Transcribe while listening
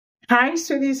Hi,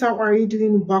 students. How are you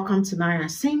doing? Welcome to Naya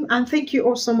Sim, and thank you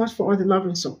all so much for all the love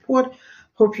and support.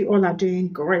 Hope you all are doing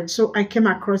great. So I came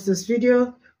across this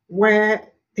video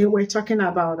where they were talking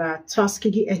about a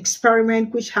Tuskegee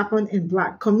experiment which happened in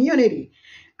Black community,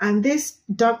 and this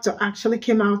doctor actually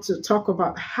came out to talk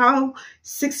about how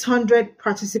 600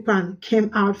 participants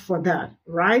came out for that,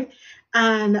 right?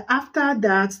 And after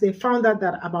that, they found out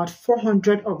that about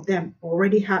 400 of them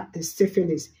already had the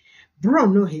syphilis.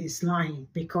 Bro, no, he's lying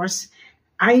because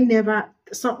I never,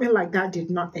 something like that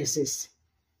did not exist.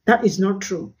 That is not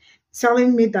true.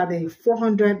 Telling me that the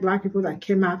 400 Black people that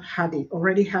came out had it,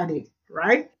 already had it,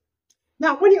 right?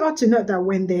 Now, what you ought to know that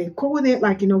when they called it,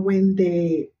 when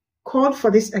they called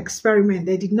for this experiment,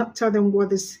 they did not tell them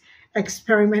what this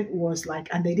experiment was like,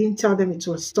 and they didn't tell them it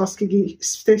was Tuskegee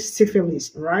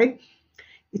syphilis, right?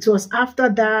 It was after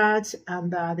that,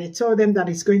 and they told them that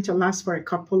it's going to last for a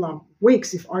couple of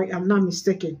weeks, if I am not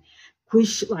mistaken,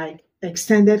 which like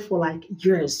extended for like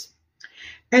years.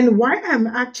 And why I'm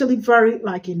actually very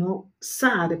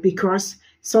sad because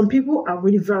some people are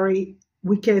really very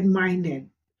wicked-minded.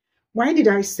 Why did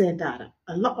I say that?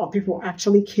 A lot of people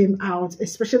actually came out,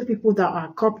 especially people that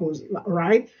are couples,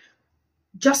 right?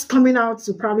 Just coming out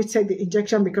to probably take the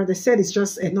injection because they said it's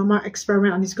just a normal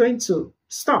experiment and it's going to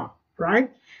stop, right?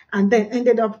 And then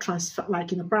ended up transfer,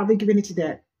 probably giving it to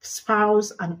their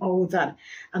spouse and all that.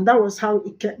 And that was how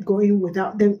it kept going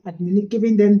without them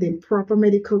giving them the proper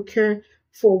medical care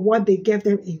for what they gave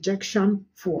them injection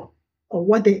for or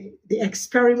what the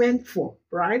experiment for,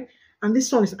 right? And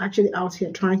this one is actually out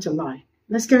here trying to lie.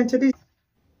 Let's get into this.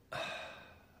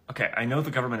 Okay, I know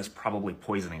the government is probably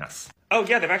poisoning us. Oh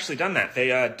yeah, they've actually done that. They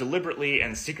deliberately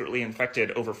and secretly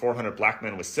infected over 400 Black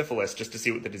men with syphilis just to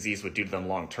see what the disease would do to them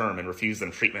long term and refused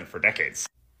them treatment for decades.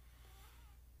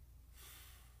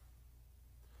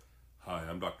 Hi,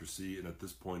 I'm Dr. C, and at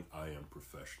this point I am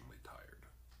professionally tired.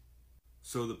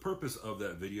 So the purpose of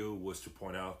that video was to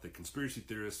point out that conspiracy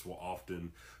theorists will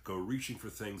often go reaching for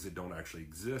things that don't actually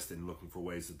exist and looking for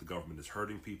ways that the government is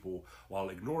hurting people while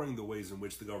ignoring the ways in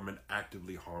which the government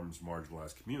actively harms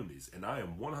marginalized communities. And I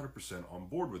am 100% on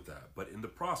board with that. But in the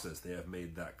process, they have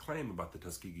made that claim about the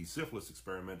Tuskegee syphilis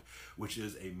experiment, which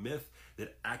is a myth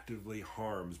that actively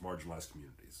harms marginalized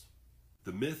communities.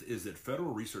 The myth is that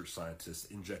federal research scientists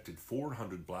injected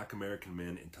 400 Black American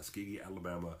men in Tuskegee,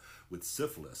 Alabama with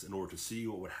syphilis in order to see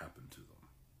what would happen to them.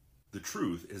 The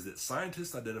truth is that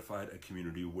scientists identified a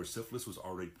community where syphilis was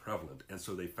already prevalent, and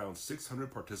so they found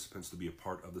 600 participants to be a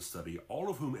part of the study, all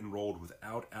of whom enrolled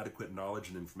without adequate knowledge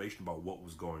and information about what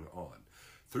was going on.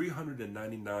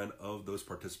 399 of those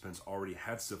participants already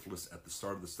had syphilis at the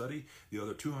start of the study. The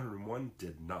other 201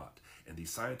 did not. And the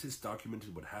scientists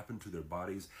documented what happened to their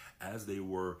bodies as they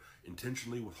were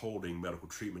intentionally withholding medical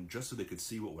treatment just so they could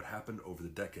see what would happen over the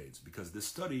decades, because this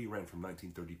study ran from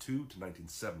 1932 to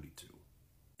 1972.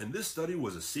 And this study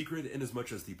was a secret in as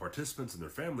much as the participants and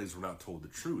their families were not told the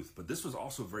truth, but this was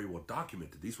also very well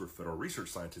documented. These were federal research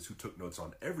scientists who took notes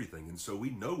on everything, and so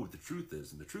we know what the truth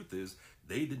is, and the truth is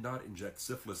they did not inject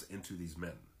syphilis into these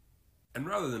men. And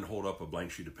rather than hold up a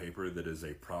blank sheet of paper that is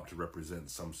a prop to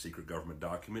represent some secret government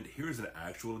document, here is an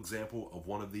actual example of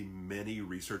one of the many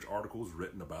research articles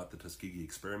written about the Tuskegee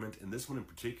experiment, and this one in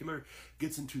particular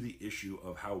gets into the issue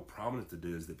of how prominent it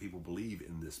is that people believe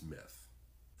in this myth.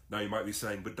 Now you might be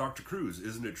saying, but Dr. Cruz,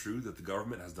 isn't it true that the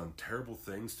government has done terrible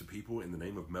things to people in the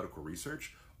name of medical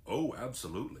research? Oh,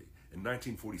 absolutely. In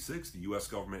 1946, the U.S.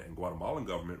 government and Guatemalan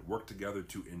government worked together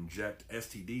to inject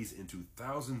STDs into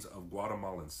thousands of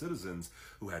Guatemalan citizens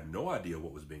who had no idea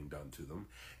what was being done to them.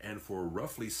 And for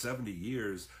roughly 70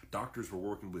 years, doctors were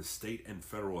working with state and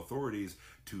federal authorities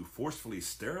to forcefully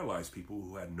sterilize people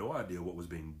who had no idea what was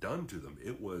being done to them.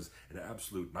 It was an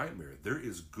absolute nightmare. There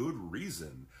is good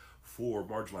reason for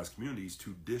marginalized communities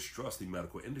to distrust the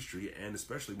medical industry, and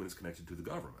especially when it's connected to the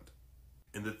government.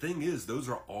 And the thing is, those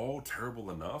are all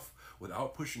terrible enough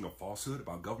without pushing a falsehood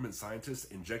about government scientists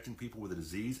injecting people with a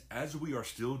disease, as we are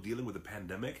still dealing with a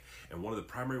pandemic. And one of the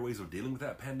primary ways of dealing with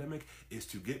that pandemic is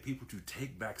to get people to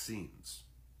take vaccines.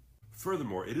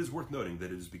 Furthermore, it is worth noting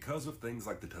that it is because of things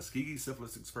like the Tuskegee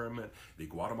syphilis experiment, the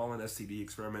Guatemalan STD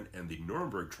experiment, and the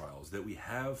Nuremberg trials that we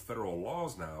have federal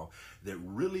laws now that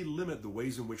really limit the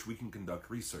ways in which we can conduct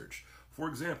research. For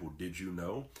example, did you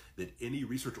know that any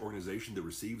research organization that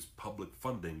receives public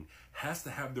funding has to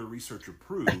have their research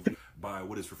approved by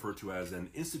what is referred to as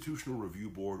an institutional review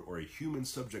board or a human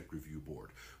subject review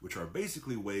board, which are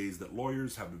basically ways that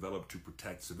lawyers have developed to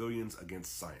protect civilians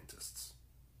against scientists?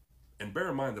 And bear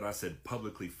in mind that I said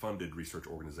publicly funded research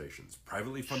organizations.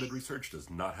 Privately funded research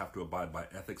does not have to abide by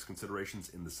ethics considerations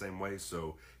in the same way,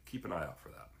 so keep an eye out for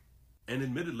that. And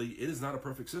admittedly, it is not a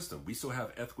perfect system. We still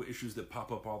have ethical issues that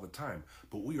pop up all the time,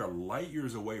 but we are light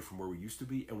years away from where we used to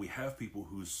be, and we have people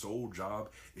whose sole job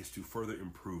is to further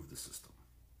improve the system.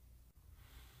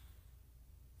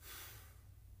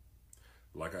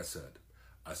 Like I said,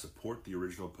 I support the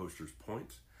original poster's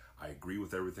point. I agree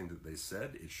with everything that they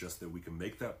said. It's just that we can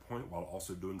make that point while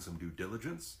also doing some due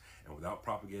diligence and without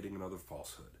propagating another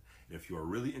falsehood. And if you are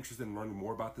really interested in learning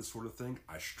more about this sort of thing,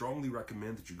 I strongly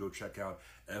recommend that you go check out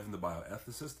Evan the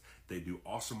Bioethicist. They do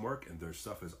awesome work, and their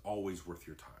stuff is always worth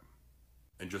your time.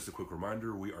 And just a quick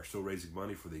reminder, we are still raising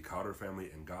money for the Cottor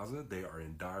family in Gaza. They are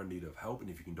in dire need of help, and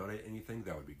if you can donate anything,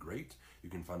 that would be great. You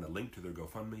can find a link to their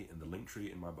GoFundMe in the link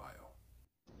tree in my bio.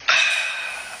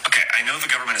 Okay, I know the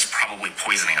government is probably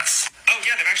poisoning us. Oh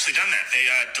yeah, they've actually done that. They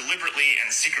deliberately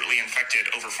and secretly infected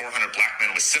over 400 black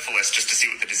men with syphilis just to see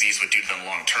what the disease would do to them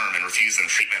long term and refuse them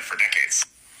treatment for decades.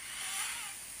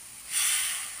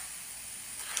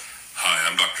 Hi,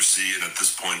 I'm Dr. C, and at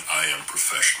this point, I am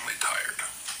professionally tired.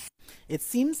 It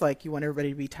seems like you want everybody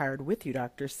to be tired with you,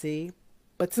 Dr. C.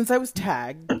 But since I was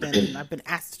tagged, and I've been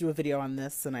asked to do a video on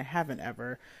this, and I haven't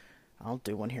ever, I'll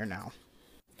do one here now.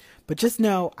 But just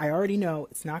know, I already know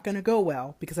it's not going to go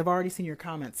well because I've already seen your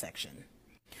comment section.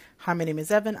 Hi, my name is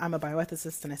Evan. I'm a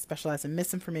bioethicist, and I specialize in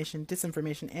misinformation,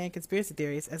 disinformation, and conspiracy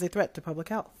theories as a threat to public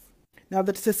health. Now,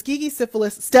 the Tuskegee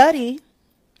syphilis study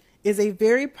is a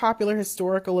very popular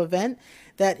historical event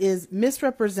that is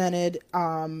misrepresented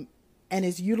and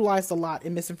is utilized a lot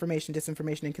in misinformation,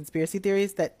 disinformation, and conspiracy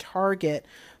theories that target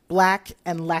Black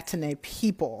and Latina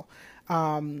people,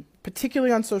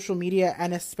 particularly on social media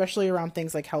and especially around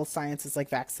things like health sciences like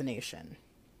vaccination.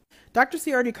 Dr.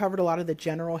 C already covered a lot of the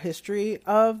general history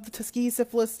of the Tuskegee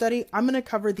syphilis study. I'm going to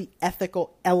cover the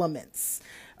ethical elements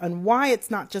and why it's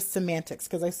not just semantics,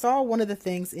 because I saw one of the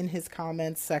things in his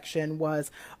comments section was,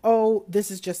 oh,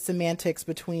 this is just semantics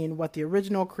between what the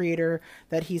original creator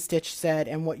that he stitched said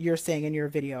and what you're saying in your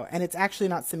video. And it's actually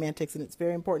not semantics, and it's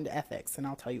very important to ethics, and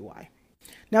I'll tell you why.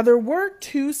 Now, there were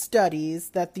 2 studies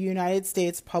that the United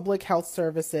States Public Health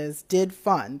Services did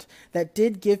fund that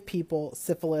did give people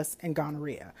syphilis and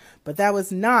gonorrhea, but that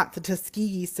was not the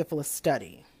Tuskegee syphilis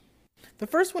study. The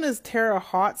first one is Terre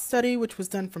Haute study, which was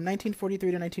done from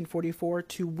 1943 to 1944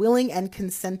 to willing and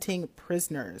consenting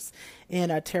prisoners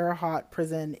in a Terre Haute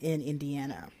prison in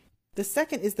Indiana. The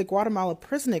second is the Guatemala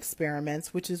prison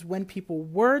experiments, which is when people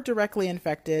were directly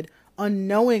infected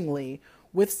unknowingly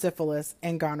with syphilis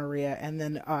and gonorrhea and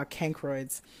then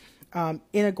chancroids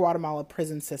in a Guatemala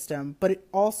prison system. But it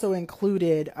also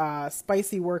included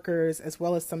spicy workers as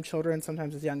well as some children,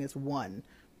 sometimes as young as 1.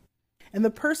 And the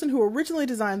person who originally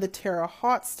designed the Terre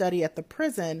Haute study at the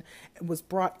prison was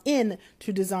brought in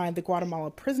to design the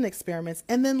Guatemala prison experiments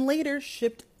and then later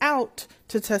shipped out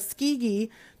to Tuskegee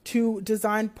to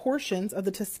design portions of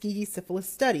the Tuskegee syphilis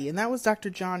study. And that was Dr.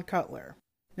 John Cutler.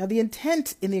 Now, the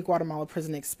intent in the Guatemala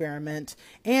prison experiment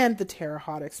and the Terre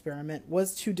Haute experiment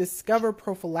was to discover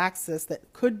prophylaxis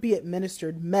that could be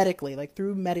administered medically, like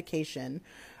through medication,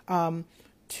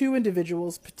 to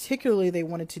individuals. Particularly, they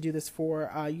wanted to do this for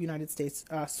United States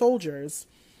soldiers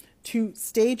to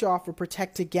stage off or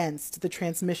protect against the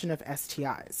transmission of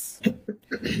STIs.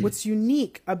 What's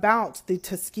unique about the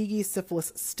Tuskegee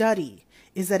syphilis study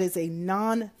is that it's a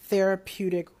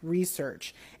non-therapeutic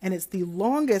research, and it's the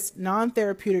longest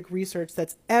non-therapeutic research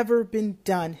that's ever been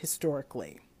done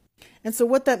historically. And so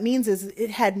what that means is it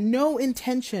had no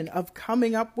intention of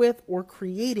coming up with or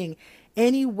creating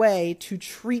any way to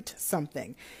treat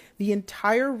something. The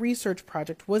entire research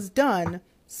project was done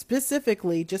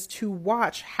specifically just to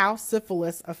watch how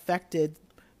syphilis affected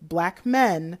Black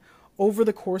men over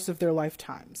the course of their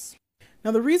lifetimes. Now,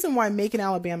 the reason why Macon,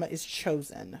 Alabama is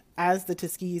chosen as the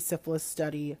Tuskegee syphilis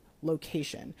study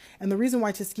location, and the reason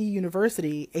why Tuskegee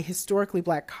University, a historically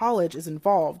Black college, is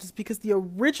involved is because the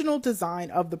original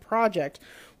design of the project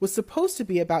was supposed to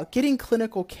be about getting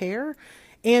clinical care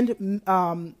and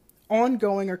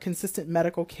ongoing or consistent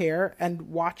medical care and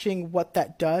watching what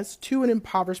that does to an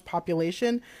impoverished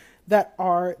population that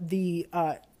are the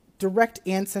direct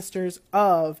ancestors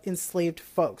of enslaved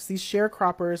folks. These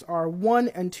sharecroppers are 1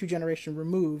 and 2 generations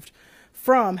removed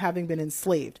from having been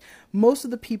enslaved. Most of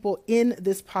the people in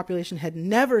this population had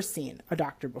never seen a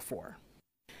doctor before.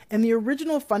 And the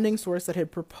original funding source that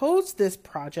had proposed this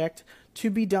project to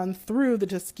be done through the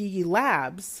Tuskegee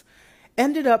labs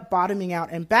ended up bottoming out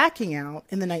and backing out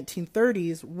in the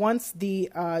 1930s once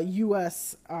the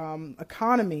U.S.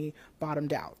 Economy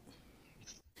bottomed out.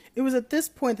 It was at this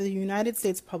point that the United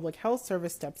States Public Health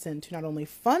Service steps in to not only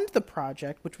fund the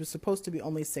project, which was supposed to be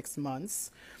only 6 months,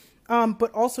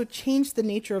 but also changed the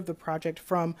nature of the project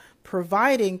from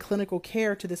providing clinical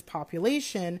care to this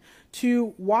population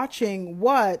to watching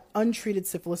what untreated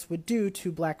syphilis would do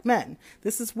to Black men.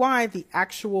 This is why the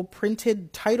actual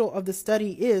printed title of the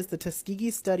study is the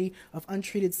Tuskegee Study of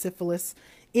Untreated Syphilis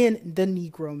in the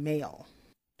Negro Male.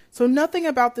 So nothing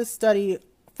about this study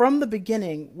from the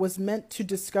beginning was meant to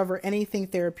discover anything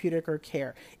therapeutic or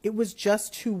care. It was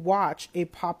just to watch a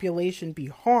population be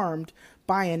harmed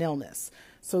by an illness.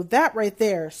 So that right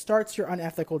there starts your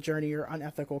unethical journey or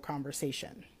unethical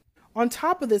conversation. On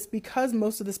top of this, because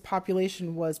most of this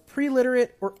population was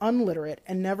pre-literate or unliterate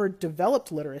and never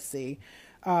developed literacy,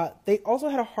 they also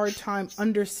had a hard time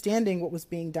understanding what was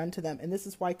being done to them. And this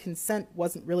is why consent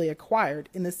wasn't really acquired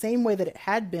in the same way that it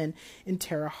had been in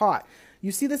Terre Haute.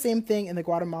 You see the same thing in the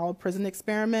Guatemala prison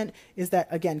experiment, is that,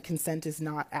 again, consent is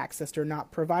not accessed or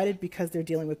not provided because they're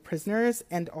dealing with prisoners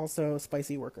and also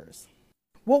spicy workers.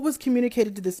 What was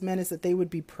communicated to this men is that they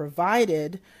would be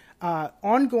provided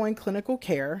ongoing clinical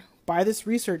care by this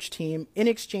research team in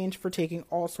exchange for taking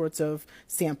all sorts of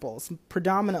samples,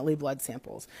 predominantly blood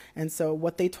samples. And so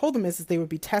what they told them is they would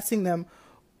be testing them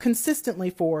consistently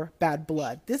for bad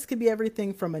blood. This could be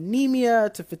everything from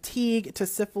anemia to fatigue to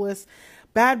syphilis.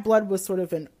 Bad blood was sort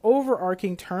of an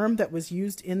overarching term that was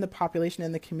used in the population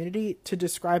and the community to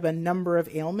describe a number of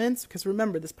ailments, because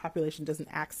remember, this population doesn't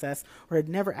access or had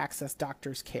never accessed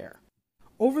doctors' care.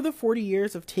 Over the 40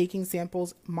 years of taking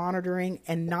samples, monitoring,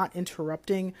 and not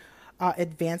interrupting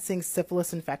advancing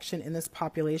syphilis infection in this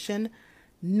population,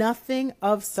 nothing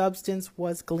of substance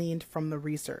was gleaned from the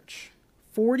research.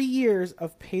 40 years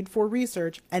of paid-for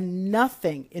research and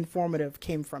nothing informative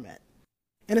came from it.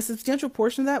 And a substantial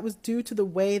portion of that was due to the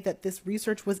way that this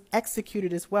research was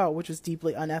executed as well, which was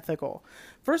deeply unethical.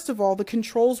 First of all, the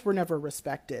controls were never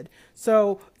respected.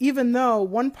 So even though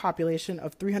one population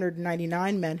of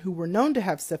 399 men who were known to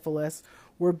have syphilis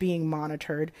were being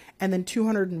monitored, and then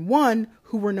 201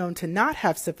 who were known to not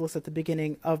have syphilis at the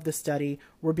beginning of the study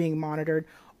were being monitored,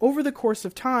 over the course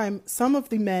of time, some of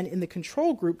the men in the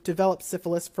control group developed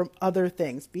syphilis from other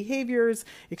things, behaviors,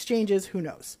 exchanges, who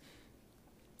knows.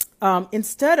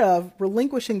 Instead of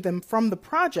relinquishing them from the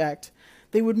project,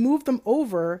 they would move them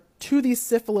over to the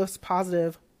syphilis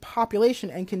positive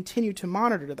population and continue to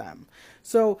monitor them.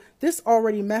 So this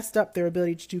already messed up their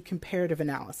ability to do comparative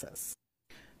analysis.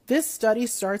 This study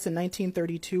starts in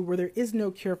 1932, where there is no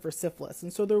cure for syphilis.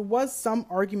 And so there was some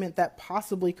argument that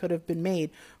possibly could have been made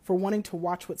for wanting to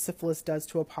watch what syphilis does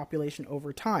to a population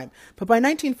over time. But by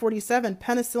 1947,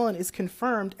 penicillin is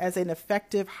confirmed as an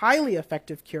effective, highly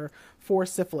effective cure for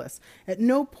syphilis. At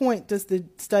no point does the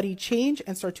study change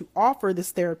and start to offer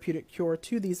this therapeutic cure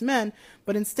to these men,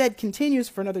 but instead continues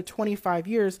for another 25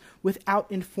 years without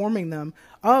informing them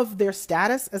of their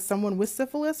status as someone with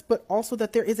syphilis, but also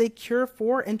that there is a cure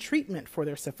for and treatment for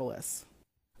their syphilis.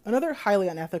 Another highly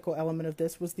unethical element of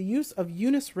this was the use of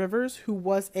Eunice Rivers, who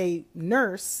was a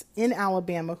nurse in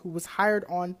Alabama who was hired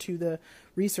on to the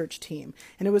research team.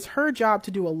 And it was her job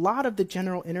to do a lot of the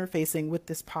general interfacing with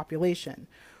this population.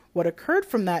 What occurred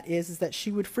from that is that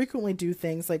she would frequently do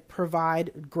things like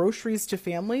provide groceries to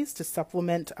families to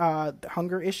supplement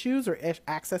hunger issues or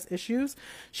access issues.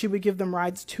 She would give them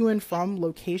rides to and from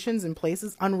locations and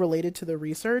places unrelated to the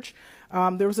research.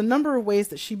 There was a number of ways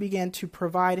that she began to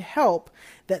provide help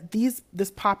that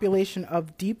this population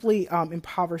of deeply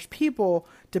impoverished people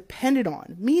depended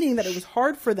on, meaning that it was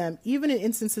hard for them, even in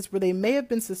instances where they may have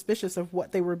been suspicious of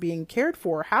what they were being cared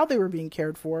for, how they were being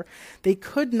cared for, they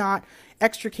could not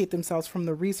extricate themselves from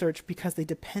the research because they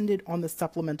depended on the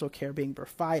supplemental care being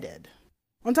provided.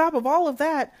 On top of all of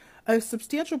that, a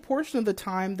substantial portion of the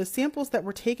time, the samples that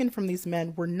were taken from these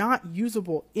men were not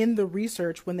usable in the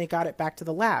research when they got it back to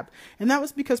the lab. And that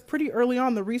was because pretty early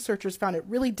on, the researchers found it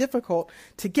really difficult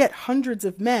to get hundreds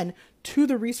of men to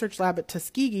the research lab at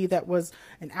Tuskegee that was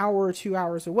an hour or 2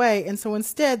 hours away. And so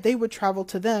instead, they would travel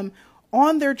to them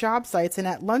on their job sites and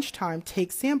at lunchtime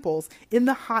take samples in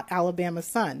the hot Alabama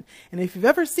sun. And if you've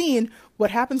ever seen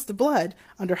what happens to blood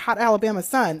under hot Alabama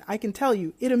sun, I can tell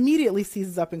you it immediately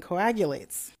seizes up and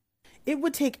coagulates. It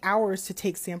would take hours to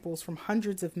take samples from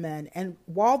hundreds of men, and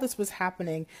while this was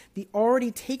happening, the already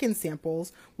taken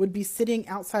samples would be sitting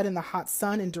outside in the hot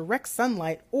sun in direct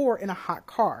sunlight or in a hot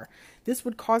car. This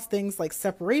would cause things like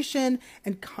separation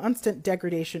and constant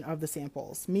degradation of the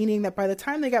samples, meaning that by the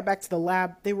time they got back to the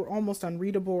lab, they were almost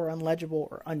unreadable or unlegible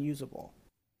or unusable.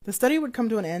 The study would come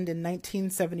to an end in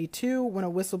 1972 when a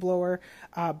whistleblower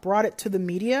brought it to the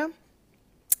media,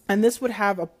 and this would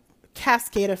have a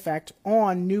cascade effect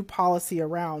on new policy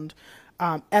around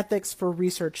ethics for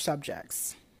research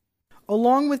subjects.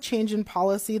 Along with change in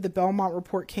policy, the Belmont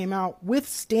Report came out with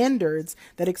standards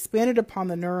that expanded upon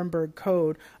the Nuremberg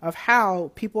Code of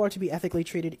how people are to be ethically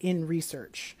treated in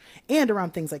research and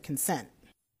around things like consent.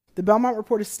 The Belmont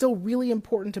Report is still really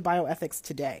important to bioethics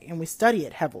today, and we study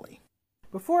it heavily.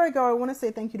 Before I go, I want to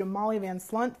say thank you to Molly Van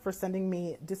Slunt for sending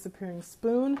me Disappearing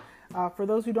Spoon. For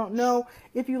those who don't know,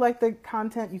 if you like the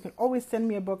content, you can always send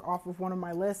me a book off of one of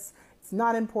my lists. It's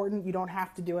not important, you don't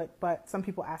have to do it, but some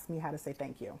people ask me how to say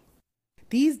thank you.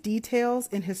 These details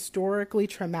in historically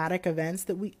traumatic events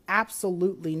that we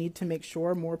absolutely need to make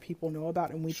sure more people know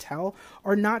about and we tell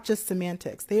are not just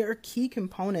semantics. They are key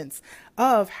components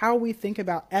of how we think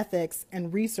about ethics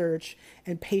and research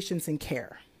and patients and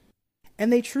care.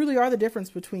 And they truly are the difference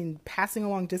between passing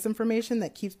along disinformation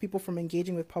that keeps people from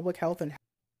engaging with public health and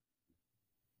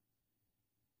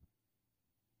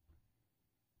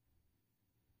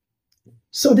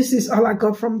So this is all I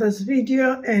got from this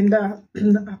video, and I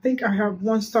think I have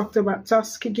once talked about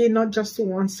Tuskegee, not just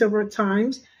once, several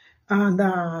times.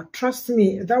 And trust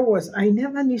me, I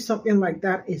never knew something like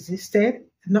that existed,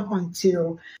 not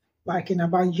until like in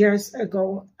about years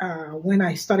ago when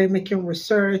I started making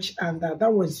research, and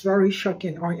that was very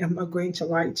shocking. I am not going to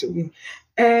lie to you.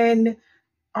 And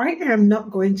I am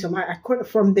not going to lie. I quote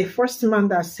from the first man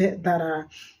that said that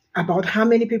about how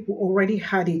many people already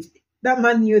had it. That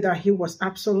man knew that he was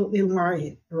absolutely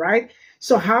lying, right?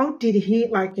 So how did he,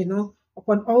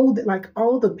 upon all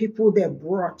the people they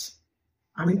brought,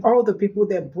 all the people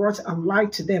they brought and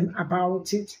lied to them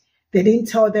about it, they didn't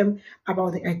tell them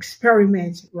about the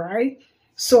experiment, right?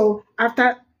 So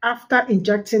after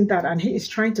injecting that, and he is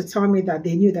trying to tell me that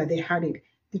they knew that they had it.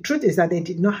 The truth is that they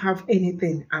did not have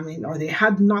anything, or they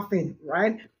had nothing,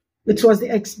 right? It was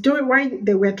why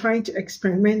they were trying to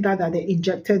experiment that they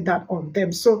injected that on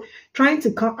them. So trying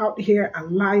to come out here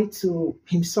and lie to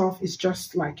himself is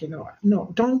just like,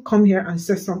 no, don't come here and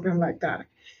say something like that.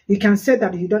 You can say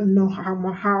that you don't know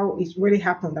how it really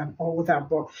happened and all that,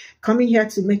 but coming here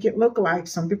to make it look like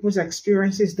some people's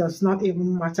experiences does not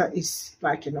even matter is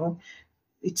like,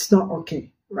 it's not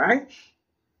okay, right?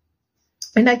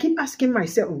 And I keep asking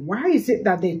myself, why is it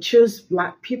that they chose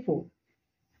Black people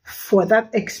for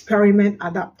that experiment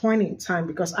at that point in time?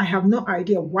 Because I have no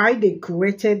idea why they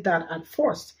created that at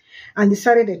first and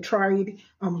decided they tried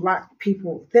Black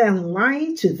people, then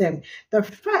lying to them. The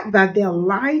fact that they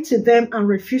lied to them and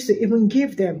refused to even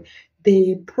give them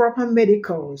the proper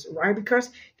medicals, right?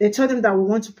 Because they told them that we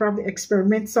want to probably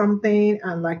experiment something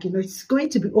and it's going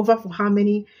to be over for how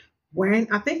many, when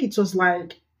I think it was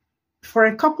like for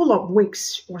a couple of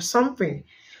weeks or something,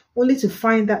 only to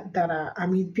find that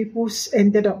people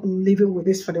ended up living with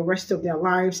this for the rest of their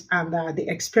lives, and the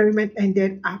experiment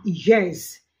ended at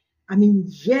years.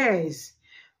 Years.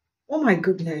 Oh my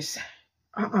goodness.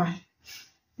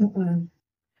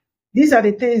 These are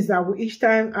the things that each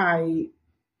time I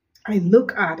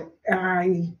look at,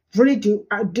 I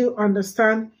do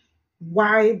understand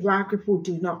why Black people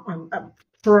do not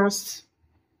trust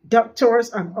doctors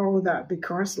and all that,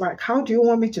 because how do you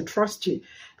want me to trust you?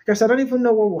 Because I don't even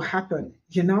know what will happen,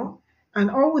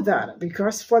 and all that.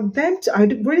 Because for them I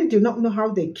really do not know how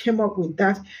they came up with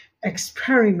that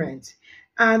experiment.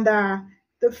 And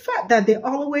the fact that they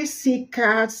always see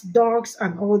cats, dogs,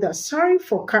 and all that. Sorry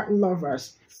for cat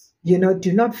lovers, do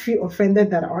not feel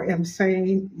offended that I am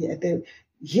saying,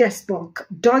 yes, but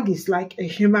dog is like a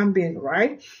human being,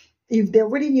 right? If they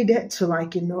really needed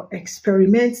to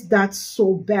experiment that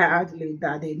so badly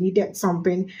that they needed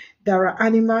something, there are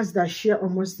animals that share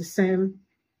almost the same,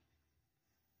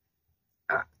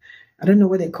 I don't know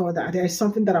what they call that. There is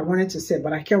something that I wanted to say,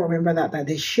 but I can't remember that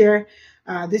they share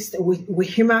this with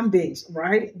human beings,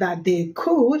 right? That they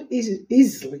could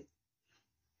easily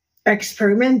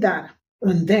experiment that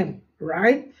on them,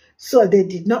 right? So they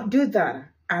did not do that.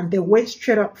 And they went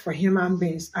straight up for human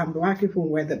beings, and Black people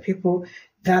were the people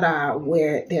that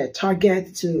were their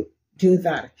target to do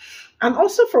that. And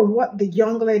also from what the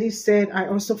young lady said, I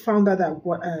also found out that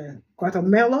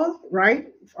Guatemala, right,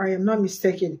 if I am not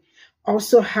mistaken,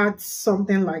 also had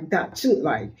something like that too.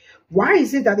 Like, why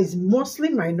is it that it's mostly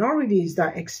minorities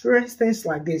that experience things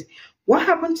like this? What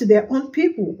happened to their own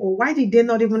people? Or why did they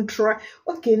not even try?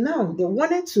 Okay, now they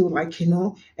wanted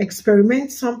to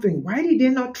experiment something. Why did they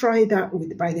not try that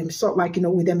by themselves,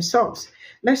 with themselves?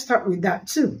 Let's start with that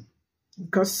too.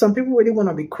 Because some people really want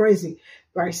to be crazy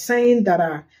by saying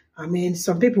that,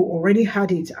 some people already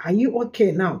had it. Are you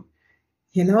okay now?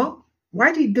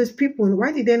 Why did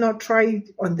they not try it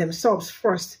on themselves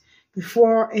first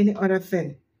before any other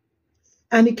thing?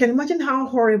 And you can imagine how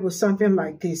horrible something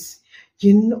like this.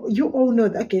 You all know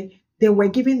that, okay, they were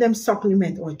giving them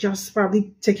supplement or just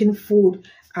probably taking food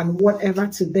and whatever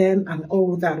to them and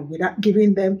all that without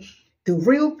giving them the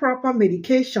real proper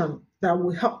medication that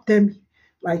will help them,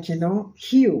 like,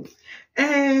 heal.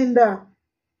 And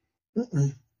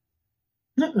mm-mm,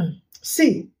 mm-mm.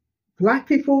 See, Black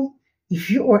people, if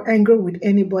you are angry with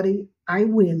anybody, I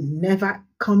will never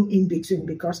come in between,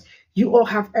 because you all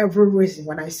have every reason.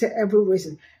 When I say every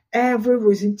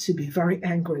reason to be very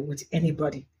angry with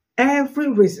anybody.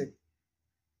 Every reason.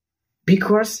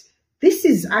 Because this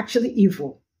is actually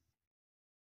evil.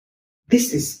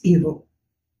 This is evil.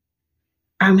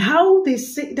 And how they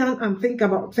sit down and think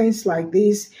about things like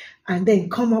this and then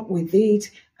come up with it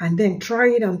and then try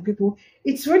it on people,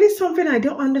 it's really something I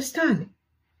don't understand.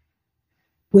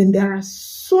 When there are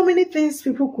so many things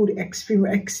people could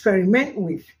experiment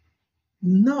with.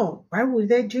 No, why would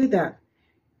they do that?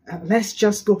 Let's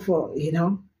just go for,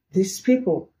 these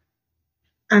people.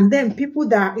 And then people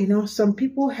that, some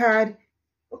people had,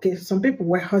 some people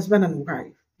were husband and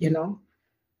wife,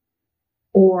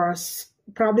 or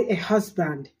probably a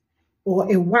husband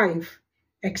or a wife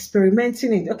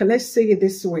experimenting it. Okay, let's say it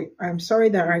this way. I'm sorry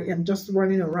that I am just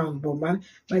running around, but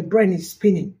my brain is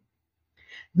spinning.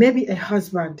 Maybe a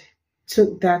husband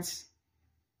took that,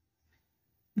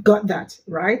 got that,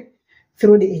 right?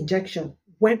 Through the injection,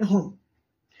 went home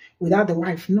without the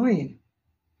wife knowing,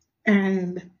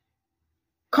 and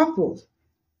coupled,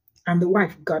 and the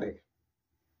wife got it.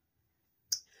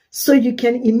 So you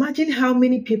can imagine how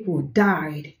many people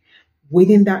died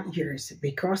within that years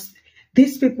because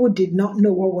these people did not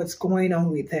know what was going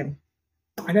on with them.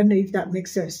 I don't know if that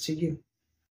makes sense to you.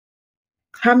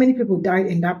 How many people died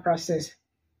in that process?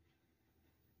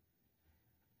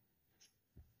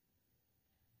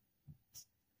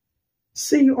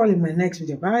 See you all in my next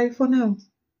video. Bye for now.